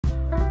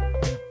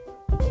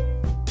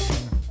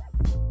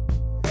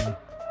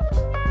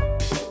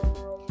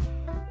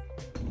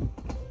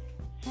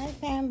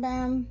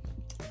bam,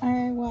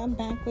 I went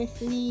back with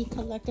the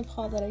collective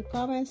haul that I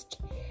promised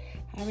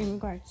in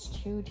regards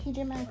to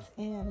TJ Maxx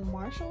and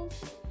Marshalls.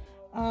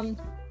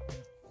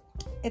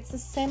 It's a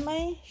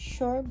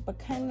semi-short but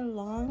kind of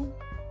long,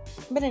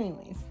 but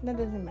anyways, that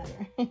doesn't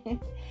matter.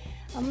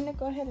 I'm gonna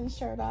go ahead and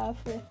start off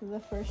with the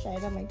first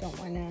item. I don't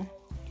want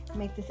to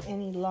make this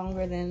any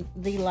longer than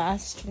the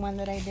last one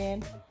that I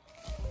did.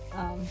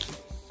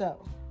 So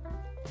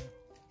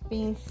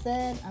being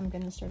said, I'm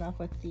gonna start off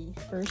with the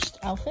first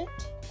outfit.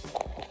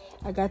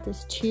 I got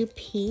this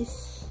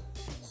 2-piece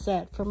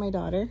set for my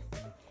daughter.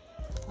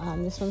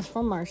 This one's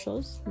from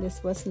Marshalls.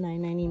 This was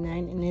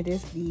 $9.99, and it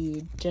is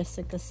the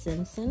Jessica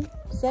Simpson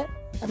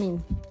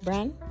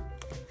brand.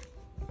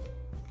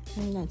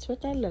 And that's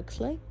what that looks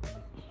like.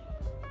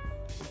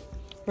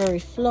 Very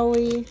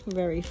flowy,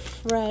 very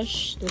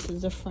fresh. This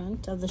is the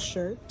front of the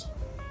shirt.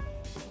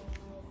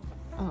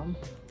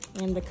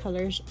 And the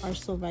colors are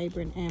so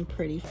vibrant and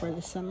pretty for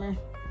the summer.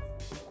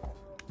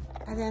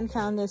 I then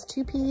found this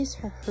 2-piece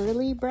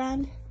Hurley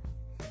brand.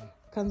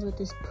 Comes with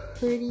this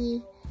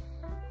pretty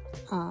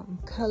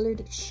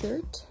colored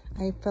shirt.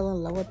 I fell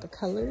in love with the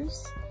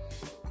colors.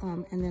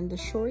 And then the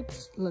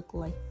shorts look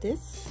like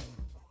this.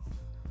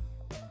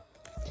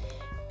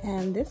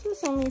 And this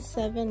was only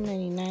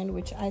 $7.99,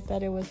 which I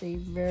thought it was a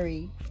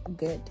very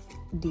good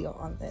deal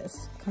on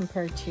this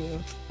compared to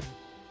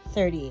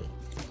 $38.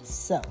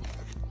 So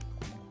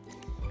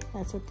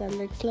that's what that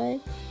looks like.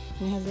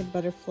 It has a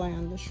butterfly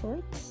on the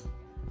shorts.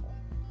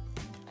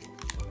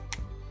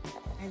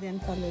 I then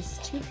found this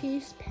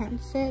 2-piece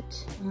pant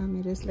set.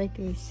 It is like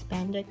a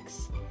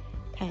spandex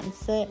pant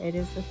set. It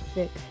is a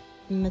thick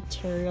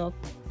material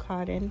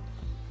cotton.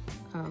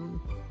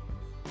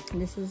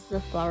 This is the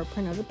flower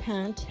print of the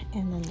pant,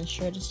 and then the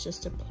shirt is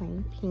just a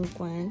plain pink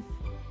one.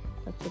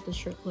 That's what the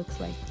shirt looks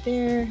like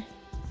there.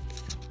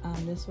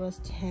 This was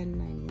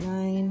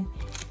 $10.99.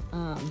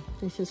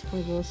 This is for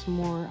those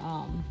more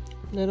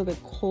little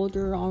bit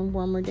colder on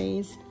warmer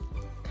days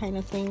kind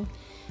of thing.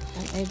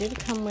 And it did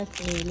come with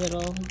a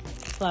little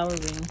flower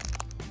ring.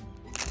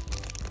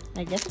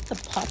 I guess it's a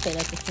poppet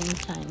at the same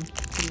time.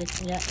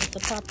 Yeah, it's a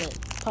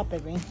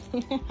poppet ring.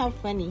 How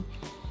funny.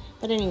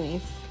 But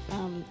anyways,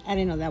 I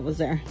didn't know that was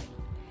there.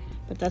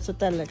 But that's what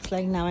that looks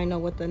like. Now I know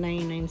what the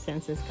 99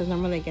 cents is, because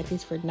normally I get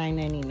these for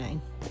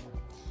 $9.99.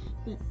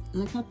 But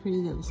look how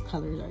pretty those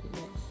colors are, you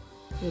guys.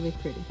 Really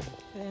pretty.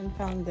 And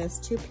found this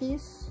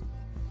 2-piece.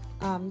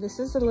 This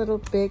is a little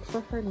big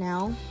for her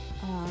now,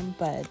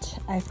 but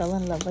I fell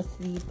in love with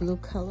the blue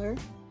color.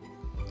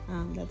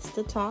 That's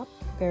the top,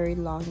 very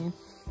long and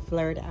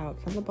flared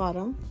out from the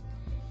bottom.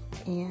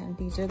 And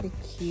these are the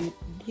cute,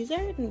 these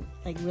are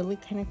like really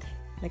kind of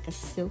like a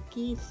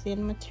silky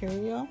thin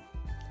material,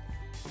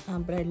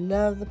 but I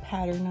love the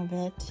pattern of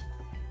it.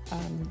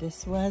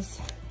 This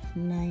was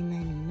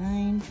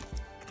 $9.99.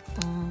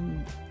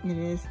 It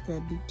is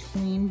the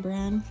Between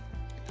brand,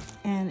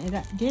 and it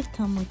did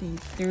come with a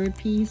 3rd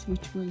piece,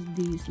 which was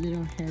these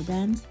little hair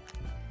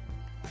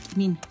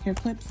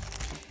clips.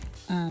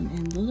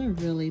 And those are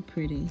really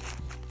pretty.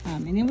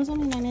 And it was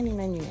only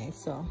 $9.99, you guys,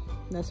 so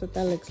that's what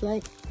that looks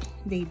like.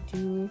 They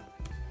do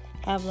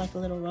have like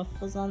little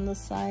ruffles on the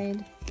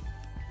side.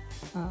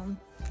 And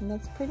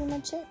that's pretty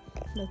much it.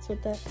 That's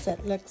what that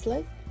set looks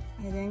like.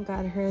 I then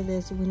got her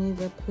this Winnie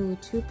the Pooh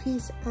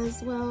 2-piece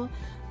as well.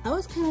 I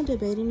was kind of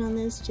debating on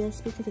this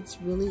just because it's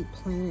really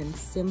plain and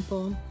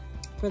simple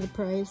for the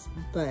price,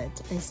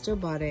 but I still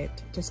bought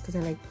it just because I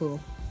like Pooh.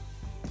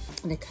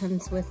 And it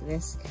comes with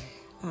this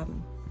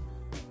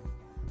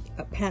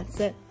a pant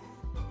set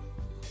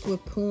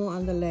with Pooh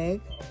on the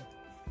leg,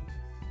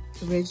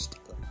 ridged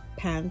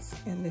pants,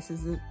 and this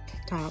is the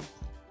top.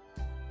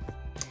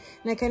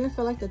 And I kind of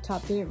feel like the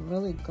top didn't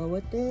really go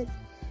with it.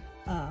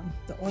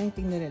 The only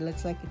thing that it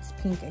looks like it's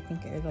pink, I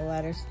think, are the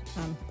letters.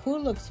 Pooh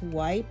looks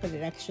white, but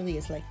it actually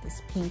is like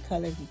this pink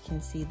color. You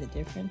can see the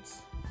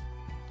difference.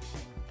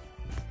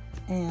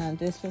 And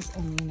this was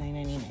only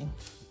 $9.99.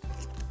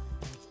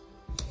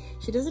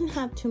 She doesn't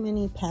have too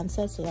many pant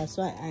sets, so that's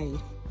why I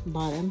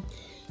bought them.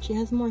 She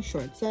has more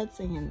short sets,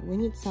 and we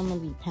need some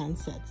of the pant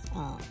sets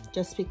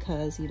just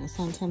because, you know,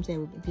 sometimes they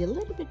would be a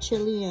little bit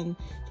chilly, and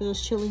for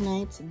those chilly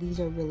nights, these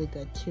are really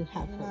good to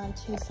have. Moving on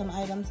to some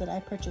items that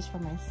I purchased for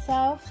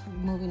myself.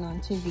 Moving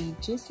on to the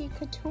Juicy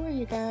Couture,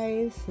 you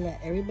guys, that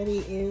everybody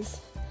is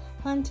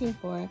hunting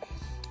for.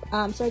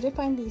 So I did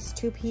find these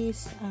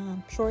 2-piece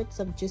shorts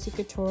of Juicy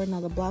Couture. Now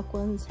the black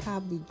ones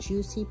have the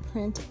Juicy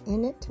print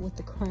in it with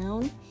the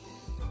crown.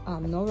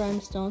 No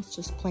rhinestones,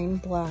 just plain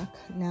black.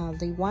 Now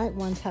the white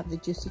ones have the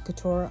Juicy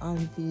Couture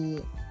on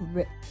the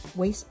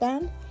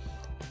waistband,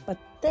 but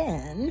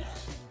then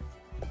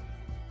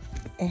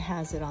it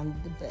has it on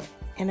the bit.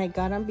 And I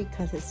got them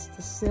because it's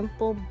the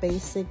simple,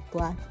 basic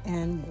black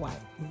and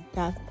white.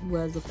 That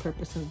was the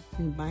purpose of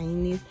me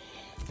buying these,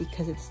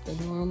 because it's the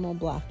normal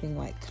black and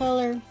white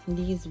color.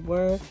 These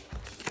were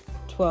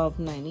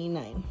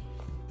 $12.99.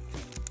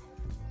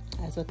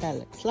 That's what that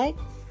looks like.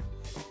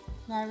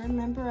 Now I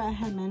remember I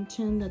had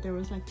mentioned that there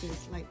was like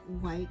this like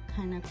white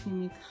kind of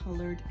creamy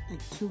colored like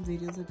 2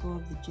 videos ago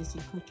of the Juicy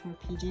Couture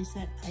PJ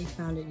set. I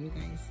found it, you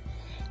guys.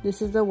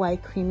 This is the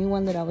white creamy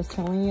one that I was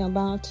telling you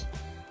about.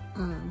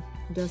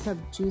 It does have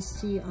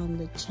Juicy on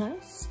the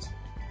chest,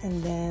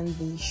 and then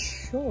the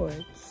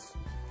shorts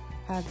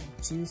have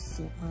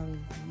Juicy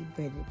on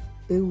the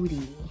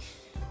booty.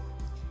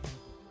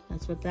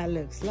 That's what that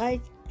looks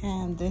like,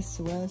 and this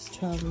was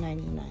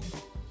 $12.99.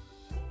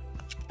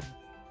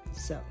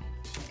 So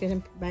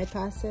couldn't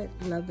bypass it.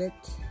 Love it,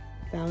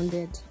 found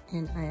it,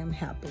 and I am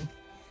happy.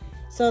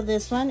 So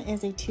this one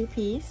is a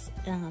 2-piece.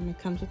 It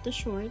comes with the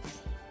shorts.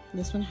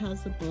 This one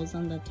has the bows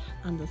on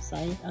the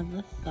side of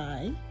the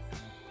thigh.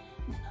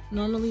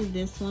 Normally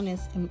this one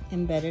is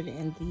embedded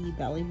in the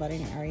belly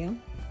button area,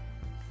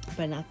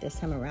 but not this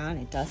time around.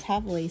 It does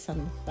have lace on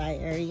the thigh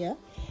area.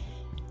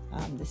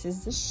 This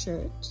is the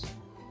shirt.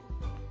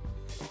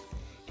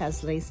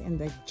 Has lace in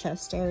the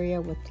chest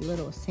area with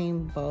little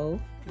same bow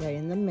right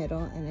in the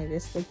middle, and it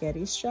is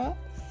spaghetti strap,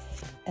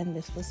 and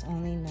this was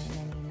only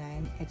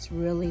 $9.99. It's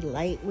really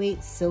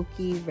lightweight,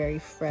 silky, very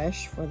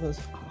fresh for those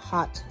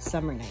hot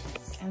summer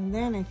nights. And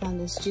then I found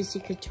this Juicy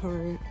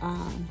Couture.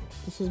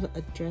 This is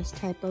a dress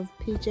type of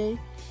PJ.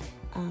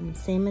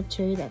 Same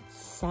material, that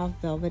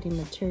soft velvety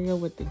material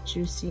with the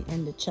Juicy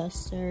in the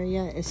chest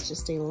area. It's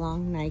just a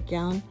long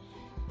nightgown,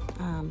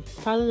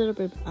 probably a little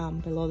bit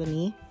below the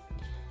knee.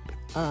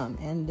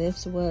 And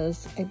this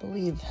was, I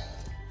believe,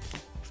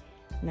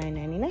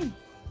 $9.99.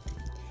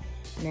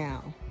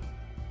 Now,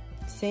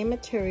 same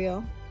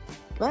material,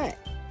 but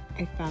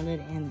I found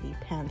it in the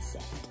pants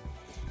set.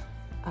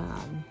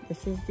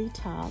 This is the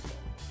top.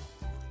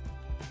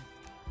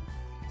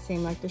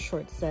 Same like the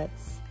short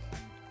sets.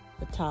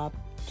 The top,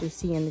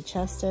 Juicy in the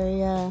chest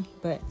area,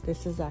 but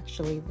this is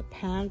actually the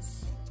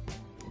pants,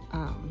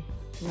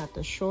 not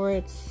the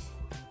shorts.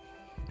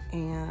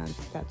 And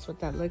that's what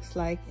that looks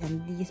like.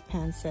 And these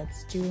pant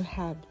sets do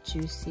have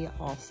Juicy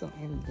also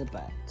in the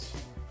butt.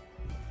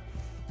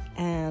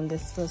 And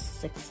this was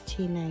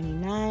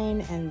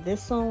 $16.99, and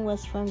this one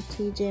was from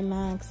TJ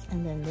Maxx,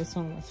 and then this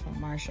one was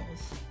from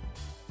Marshalls.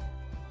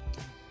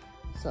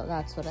 So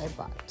that's what I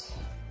bought.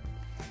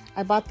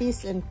 I bought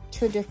these in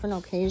 2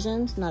 different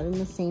occasions, not in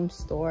the same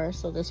store.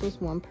 So this was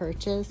one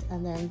purchase,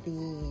 and then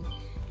the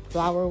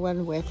flower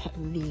one with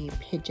the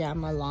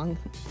pajama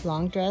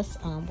long dress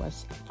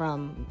was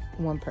from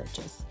one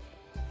purchase.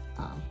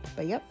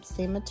 But yep,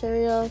 same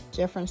material,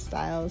 different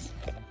styles.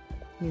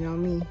 You know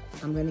me,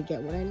 I'm gonna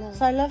get what I love.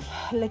 So I love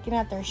looking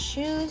at their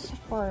shoes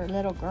for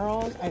little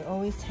girls. I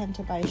always tend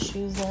to buy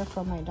shoes there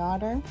for my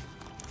daughter.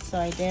 So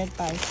I did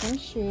buy some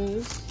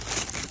shoes.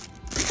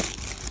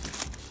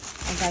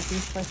 I got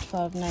these for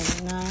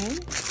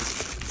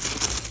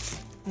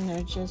 $12.99. And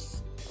they're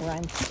just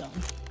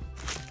rhinestone,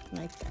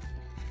 like that,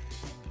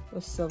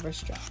 with silver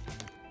strap.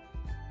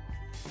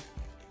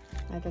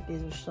 I thought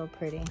these were so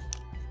pretty.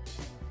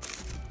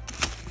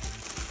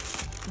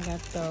 I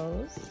got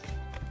those.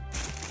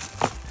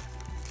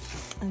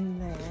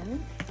 And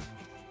then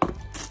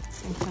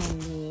I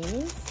found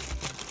these.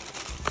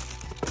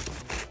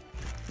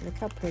 Look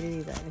how pretty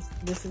these are.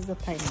 This is a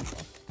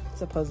pineapple,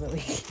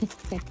 supposedly.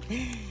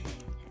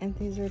 And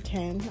these are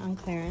 10 on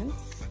clearance.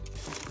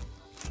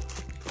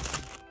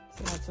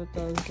 So that's what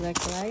those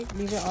look like.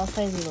 These are all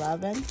size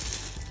 11.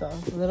 So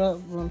a little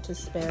room to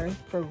spare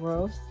for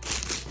growth.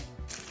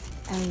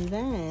 And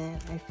then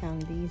I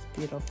found these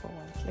beautiful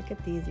ones. Look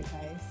at these, you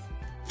guys.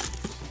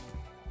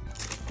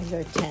 These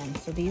are 10.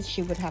 So these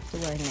she would have to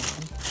wear now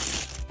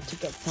to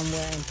get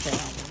somewhere and tear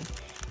on them.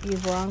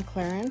 These were on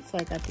clearance, so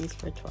I got these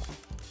for 12.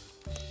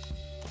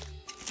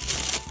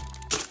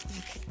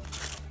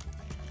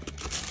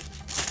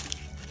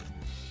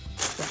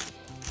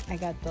 I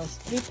got those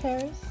 3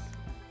 pairs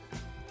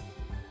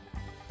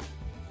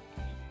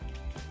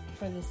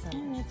for the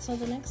summer. Right, so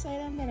the next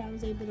item that I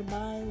was able to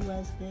buy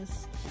was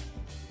this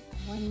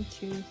 1,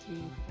 2, 3, 4,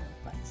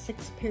 5,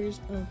 6 pairs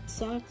of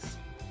socks,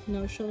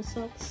 no-show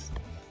socks,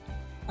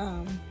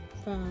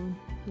 from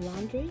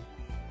Laundry.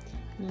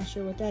 Not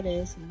sure what that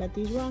is, but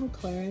these were on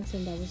clearance,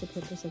 and that was the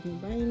purpose of me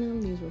buying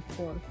them. These were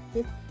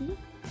 $4.50.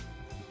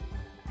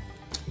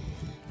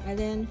 I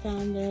then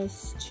found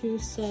this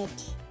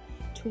 2-set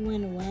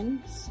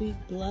 2-in-1 sweet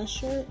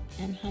blusher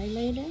and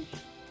highlighter.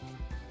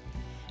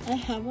 I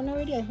have one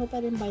already. I hope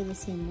I didn't buy the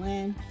same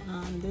one.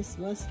 This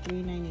was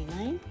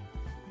 $3.99.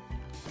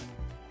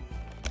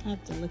 I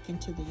have to look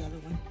into the other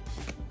one.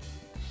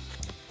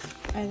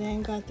 I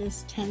then got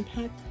this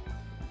 10-pack,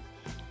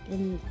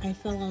 and I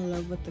fell in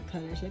love with the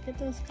colors. Look at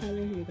those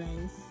colors, you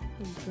guys.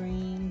 The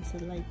greens,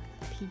 the light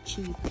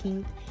peachy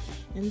pink.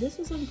 And this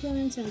was on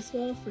clearance as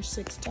well for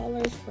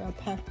 $6 for a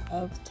pack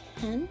of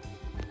 10.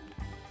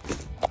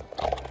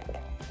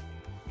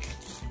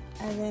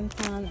 I then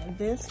found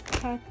this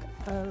pack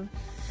of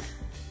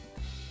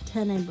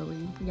 10, I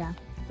believe. Yeah,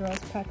 girls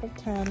pack of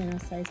 10 in a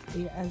size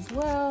 8 as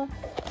well.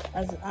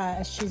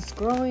 As she's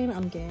growing,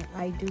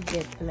 I do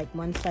get like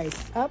one size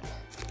up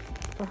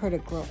for her to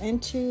grow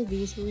into.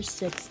 These were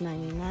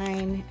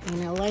 $6.99,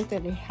 and I like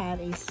that it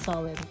had a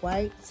solid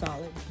white,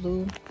 solid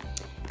blue.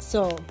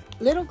 So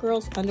little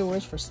girls'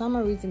 underwears, for some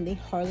reason, they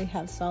hardly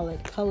have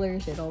solid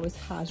colors. It always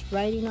has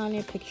writing on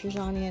it, pictures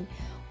on it,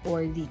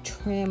 or the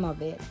trim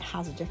of it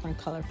has a different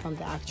color from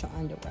the actual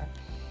underwear.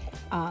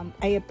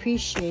 I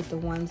appreciate the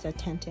ones that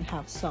tend to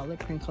have solid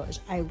print colors.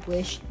 I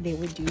wish they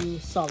would do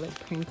solid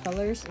print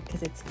colors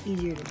because it's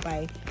easier to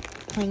buy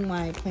plain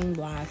white, plain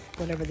black,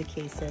 whatever the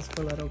case is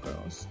for little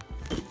girls.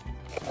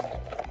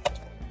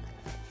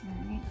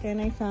 Alright, then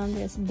I found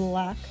this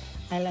black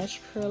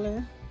eyelash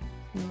curler.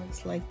 It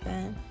looks like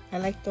that. I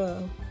like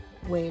the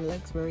way it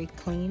looks, very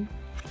clean.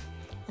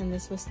 And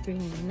this was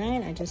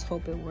 $3.99. I just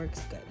hope it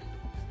works good.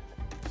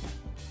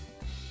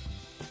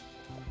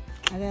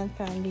 I then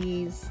found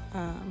these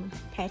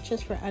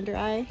patches for under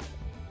eye,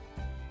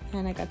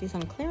 and I got these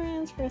on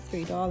clearance for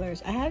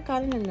 $3. I had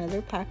gotten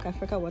another pack, I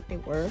forgot what they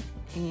were,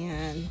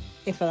 and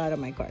it fell out of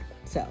my cart.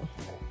 So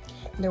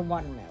they're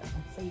watermelon,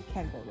 so you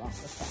can't go wrong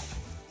with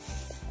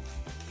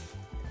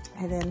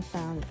that. I then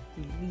found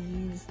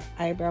these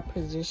eyebrow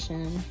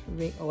precision,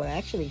 well,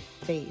 actually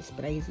face,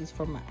 but I use these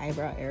for my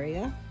eyebrow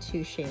area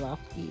to shave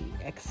off the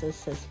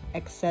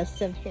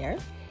excessive hair.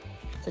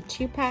 It's a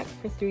 2-pack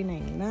for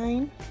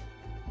 $3.99.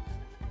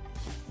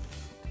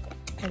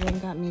 I then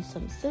got me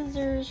some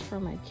scissors for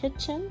my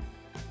kitchen,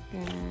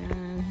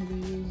 and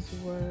these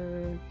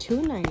were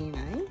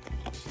 $2.99.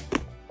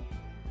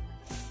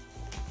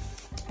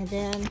 I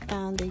then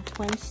found the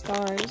Twin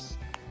Stars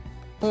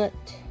foot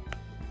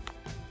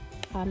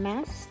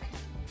mask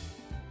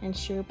and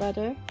sheer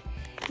butter.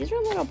 These were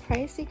a little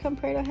pricey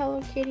compared to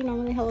Hello Kitty.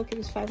 Normally Hello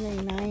Kitty is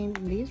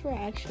 $5.99. These were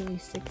actually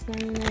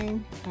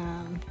 $6.99.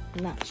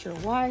 Not sure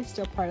why,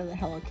 still part of the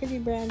Hello Kitty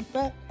brand,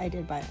 but I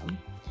did buy them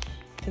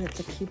because it's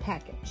a cute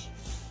package.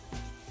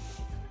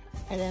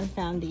 I then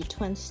found the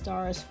Twin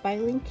Stars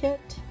filing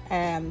kit,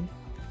 and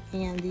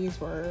these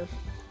were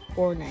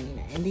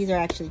 $4.99. And these are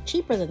actually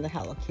cheaper than the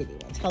Hello Kitty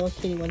ones. Hello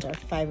Kitty ones are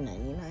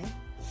 $5.99.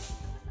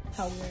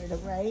 How weird,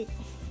 right?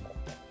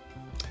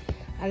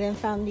 I then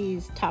found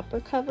these topper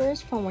covers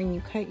from when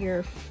you cut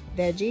your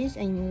veggies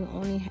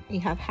and you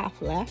have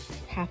half left,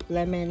 half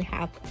lemon,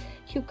 half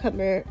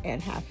cucumber,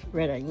 and half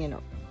red onion,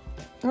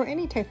 or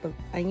any type of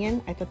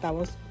onion. I thought that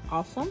was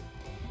awesome.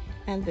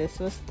 And this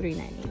was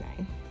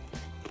 $3.99.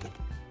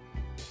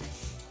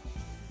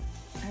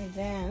 I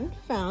then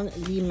found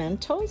the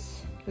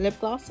Mentos lip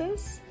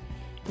glosses.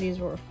 These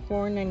were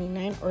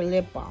 $4.99, or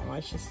lip balm,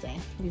 I should say.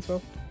 These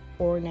were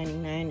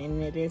 $4.99,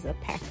 and it is a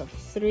pack of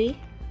 3.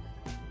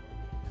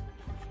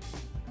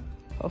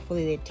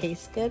 Hopefully they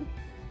taste good.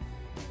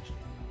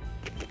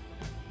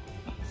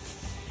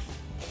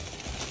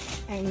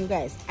 And you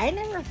guys, I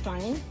never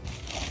find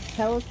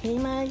Hello Kitty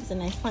mags,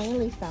 and I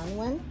finally found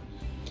one.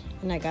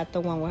 And I got the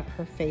one with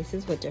her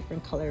faces with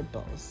different colored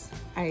bows.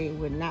 I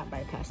would not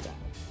bypass that.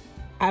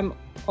 I'm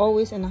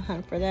always in a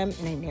hunt for them,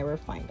 and I never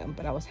find them.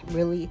 But I was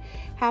really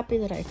happy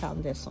that I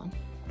found this one.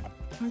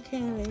 Okay,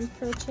 I then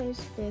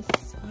purchased this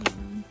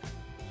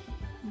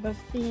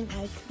Buffy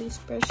eye crease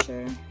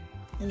brusher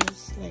in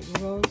this like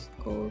rose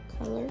gold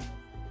color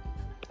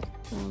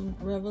from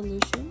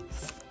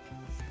Revolutions.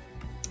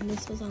 And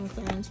this was on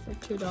clearance for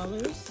 $2.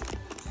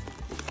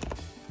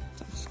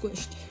 I'm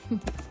squished.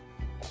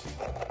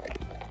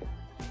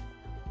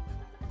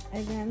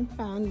 I then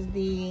found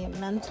the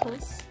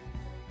Mentos,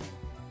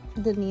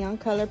 the neon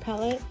color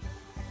palette,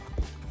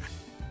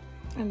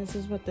 and this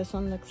is what this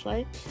one looks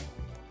like.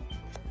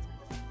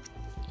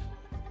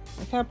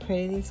 Look how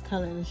pretty these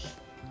colors.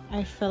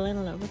 I fell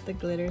in love with the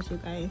glitters, you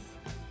guys.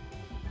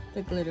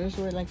 The glitters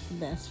were like the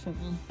best for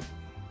me.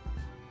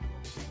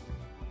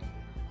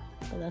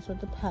 So that's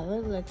what the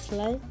palette looks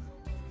like.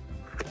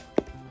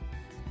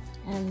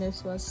 And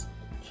this was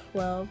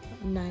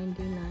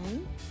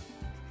 $12.99.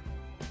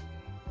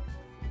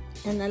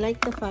 And I like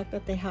the fact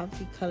that they have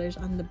the colors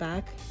on the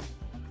back,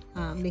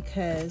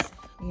 because,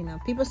 you know,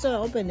 people still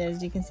open it.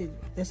 As you can see,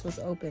 this was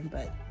open,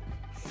 but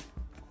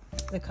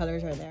the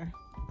colors are there.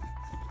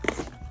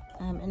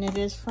 And it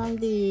is from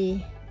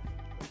the,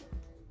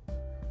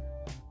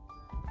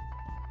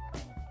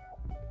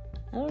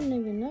 I don't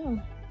even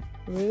know,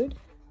 Rude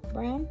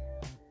brand.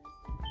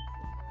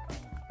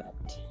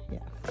 But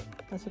yeah,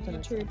 that's what I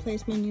need to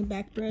replace my new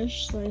back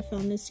brush. So I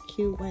found this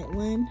cute white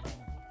one.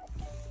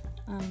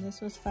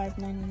 This was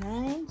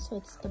 $5.99, so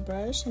it's the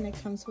brush, and it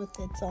comes with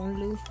its own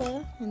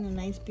loofah in a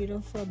nice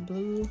beautiful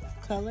blue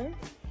color.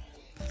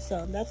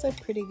 So that's a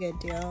pretty good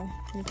deal.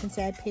 You can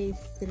see I paid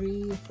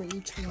 $3 for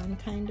each one,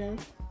 kind of,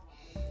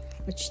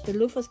 which the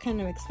loofah is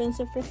kind of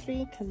expensive for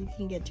 $3 because you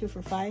can get 2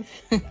 for $5.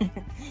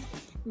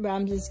 But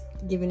I'm just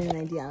giving you an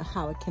idea of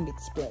how it can be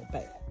split,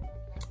 but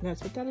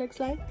that's what that looks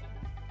like.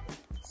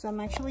 So I'm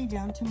actually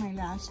down to my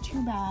last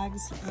 2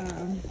 bags.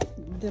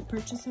 The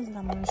purchases that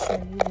I'm going to show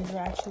you, these were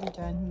actually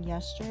done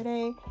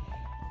yesterday,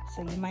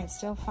 so you might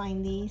still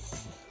find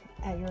these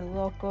at your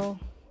local.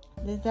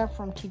 These are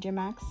from TJ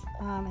Maxx,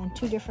 and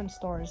 2 different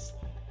stores,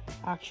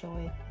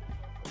 actually.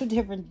 Two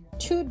different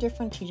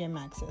TJ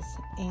Maxxes.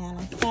 And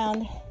I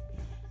found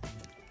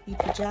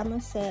the pajama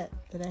set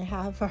that I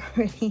have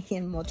already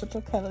in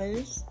multiple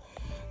colors.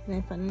 And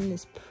I found in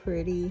this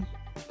pretty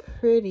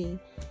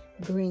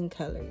green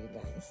color, you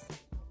guys.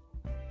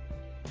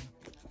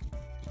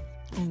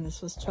 And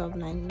this was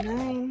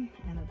 $12.99.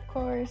 And of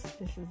course,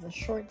 this is a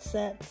short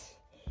set.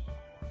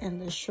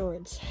 And the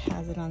shorts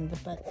has it on the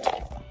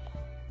butt.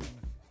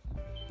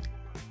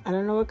 I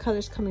don't know what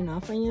color's coming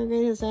off on your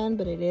guys' end,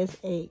 but it is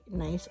a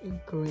nice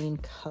green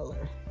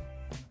color.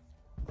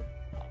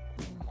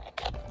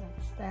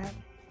 That's that.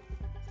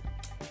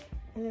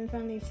 And then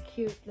found these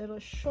cute little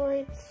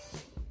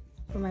shorts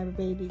for my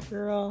baby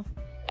girl.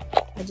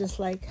 I just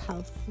like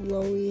how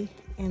flowy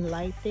and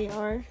light they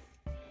are.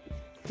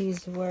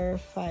 These were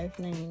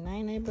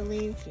 $5.99, I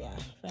believe. Yeah,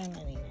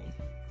 $5.99.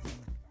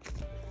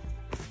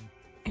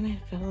 And I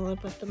fell in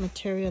love with the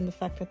material and the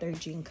fact that they're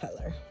jean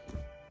color.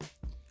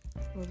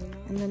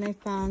 And then I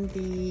found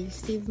the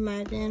Steve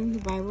Madden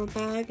viral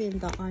bag in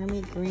the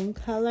army green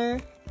color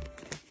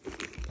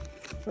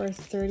for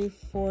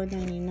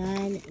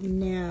 $34.99.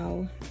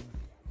 Now,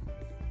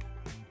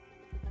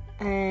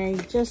 I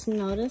just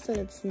noticed that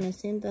it's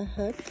missing the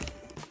hook,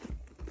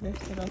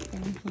 this little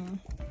thing here.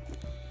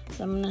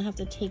 So I'm gonna have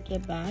to take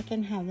it back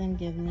and have them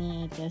give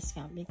me a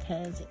discount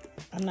because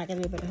I'm not gonna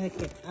be able to hook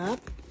it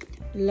up.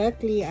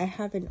 Luckily, I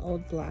have an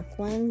old black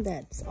one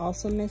that's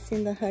also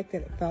missing the hook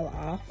that it fell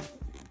off.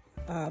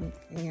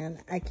 And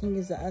I can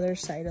use the other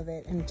side of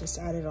it and just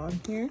add it on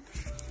here.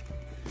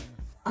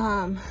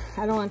 I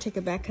don't want to take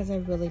it back because I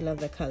really love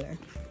the color.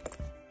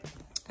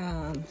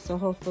 So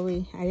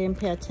hopefully I didn't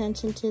pay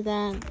attention to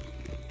that.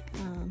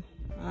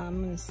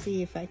 I'm going to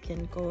see if I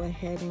can go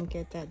ahead and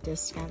get that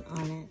discount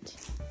on it.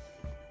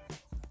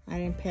 I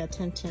didn't pay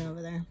attention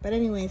over there. But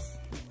anyways,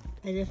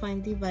 I did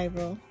find the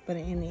viral, but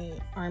in the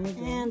army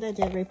green. And I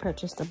did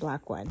repurchase the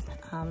black one.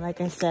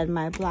 Like I said,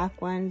 my black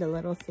one, the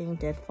little thing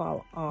did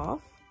fall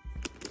off.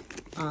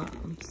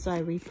 So I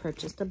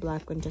repurchased the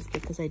black one just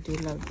because I do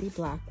love the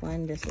black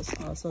one. This was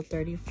also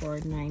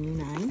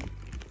 $34.99.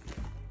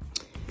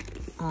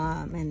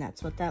 And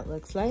that's what that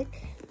looks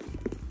like.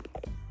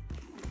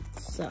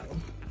 So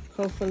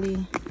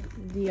hopefully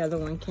the other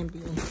one can be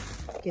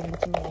given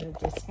to me at a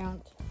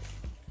discount.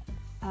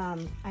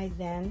 I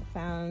then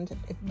found,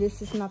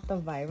 this is not the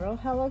viral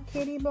Hello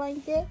Kitty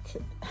blanket.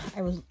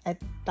 I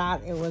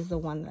thought it was the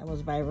one that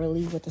was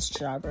virally with the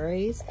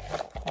strawberries,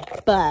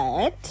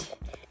 but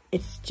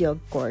it's still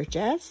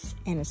gorgeous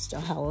and it's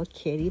still Hello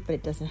Kitty, but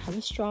it doesn't have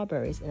the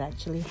strawberries. It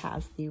actually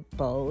has the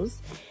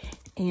bows.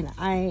 And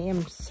I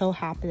am so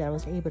happy that I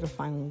was able to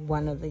find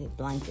one of the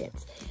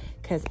blankets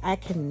because I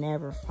can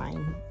never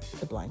find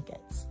the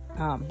blankets.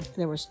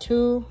 There was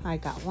two, I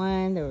got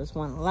one, there was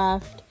one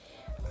left.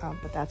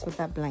 But that's what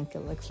that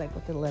blanket looks like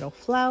with the little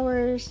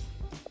flowers.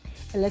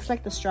 It looks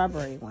like the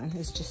strawberry one.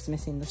 It's just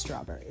missing the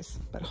strawberries.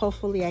 But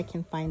hopefully I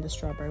can find the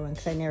strawberry one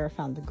because I never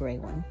found the gray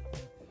one.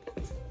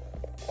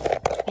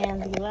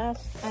 And the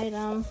last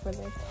item for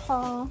this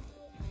haul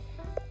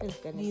is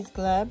these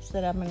gloves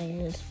that I'm going to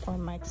use for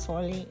my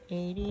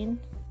exfoliating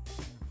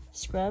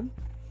scrub.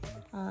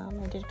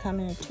 I did come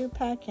in a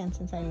 2-pack, and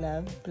since I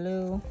love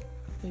blue,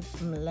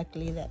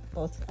 luckily that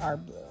both are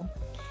blue.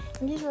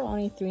 And these were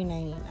only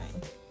 $3.99.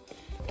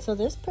 So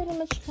this pretty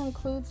much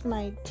concludes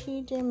my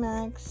TJ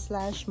Maxx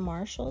 /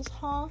 Marshalls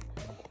haul.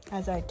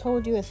 As I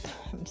told you, it's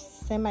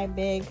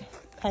semi-big,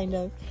 kind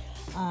of.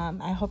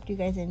 I hope you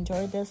guys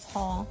enjoyed this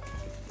haul.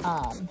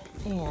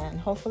 And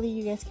hopefully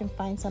you guys can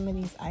find some of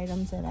these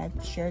items that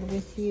I've shared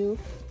with you.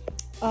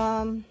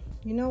 You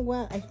know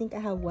what? I think I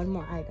have one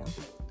more item.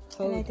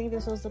 And I think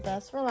this was the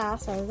best for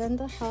last, other than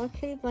the Hello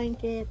Kitty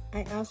blanket.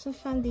 I also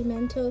found the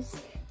Mentos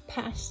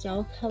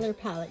pastel color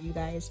palette, you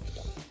guys.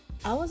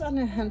 I was on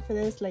a hunt for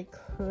this like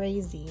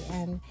crazy,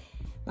 and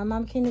my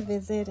mom came to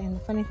visit, and the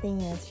funny thing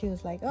is she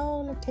was like,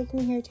 oh, look, take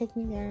me here, take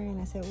me there.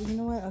 And I said, well, you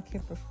know what, okay,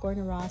 for going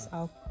to Ross,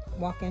 I'll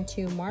walk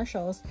into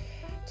Marshall's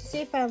to see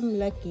if I'm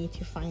lucky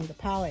to find the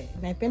palette.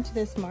 And I've been to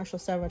this Marshall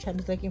several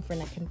times looking for it,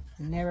 and I can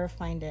never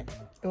find it.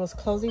 It was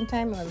closing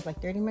time. It was like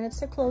 30 minutes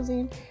to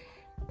closing,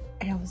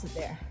 and it wasn't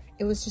there.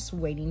 It was just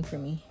waiting for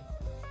me.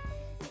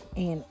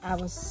 And I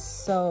was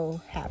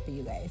so happy,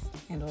 you guys.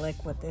 And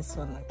look what this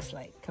one looks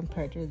like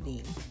compared to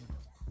the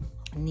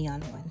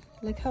neon one.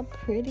 Look how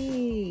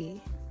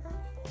pretty.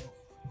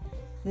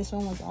 This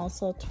one was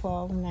also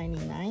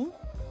 $12.99.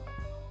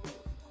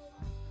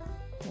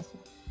 This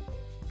one.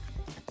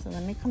 So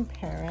let me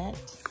compare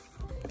it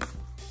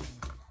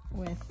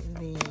with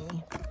the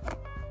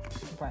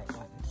bright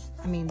ones.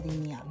 I mean the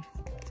neon.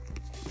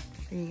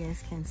 So you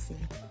guys can see.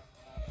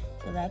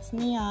 So that's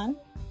neon.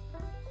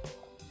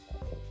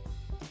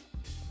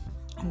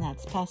 And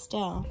that's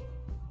pastel.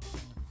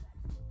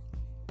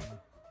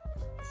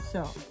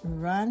 So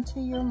run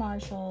to your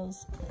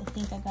Marshalls. I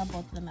think I got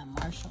both of them at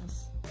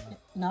Marshalls.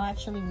 No,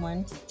 actually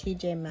one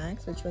TJ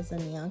Maxx, which was a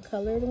neon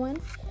colored one.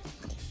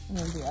 And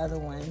then the other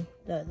one,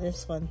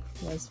 this one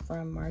was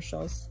from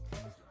Marshalls.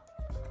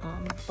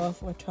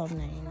 Both were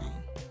 $12.99.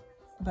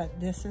 But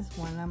this is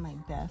one of my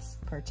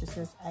best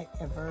purchases I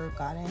ever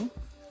gotten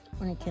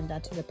when it came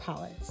down to the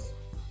palettes.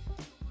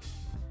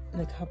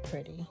 Look how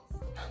pretty.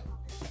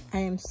 I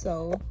am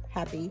so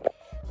happy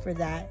for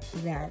that,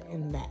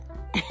 and that.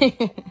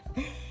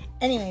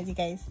 Anyways, you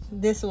guys,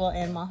 this will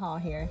end my haul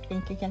here.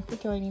 Thank you again for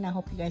joining. I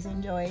hope you guys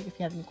enjoyed. If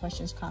you have any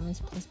questions,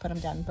 comments, please put them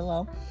down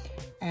below.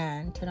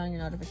 And turn on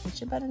your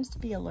notification buttons to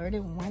be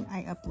alerted when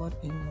I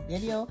upload a new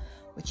video,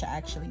 which I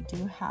actually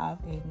do have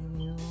a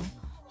new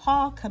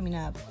haul coming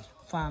up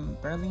from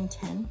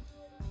Burlington.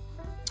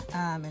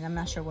 And I'm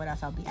not sure what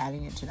else I'll be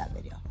adding into that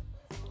video.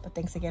 But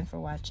thanks again for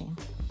watching.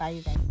 Bye,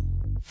 you guys.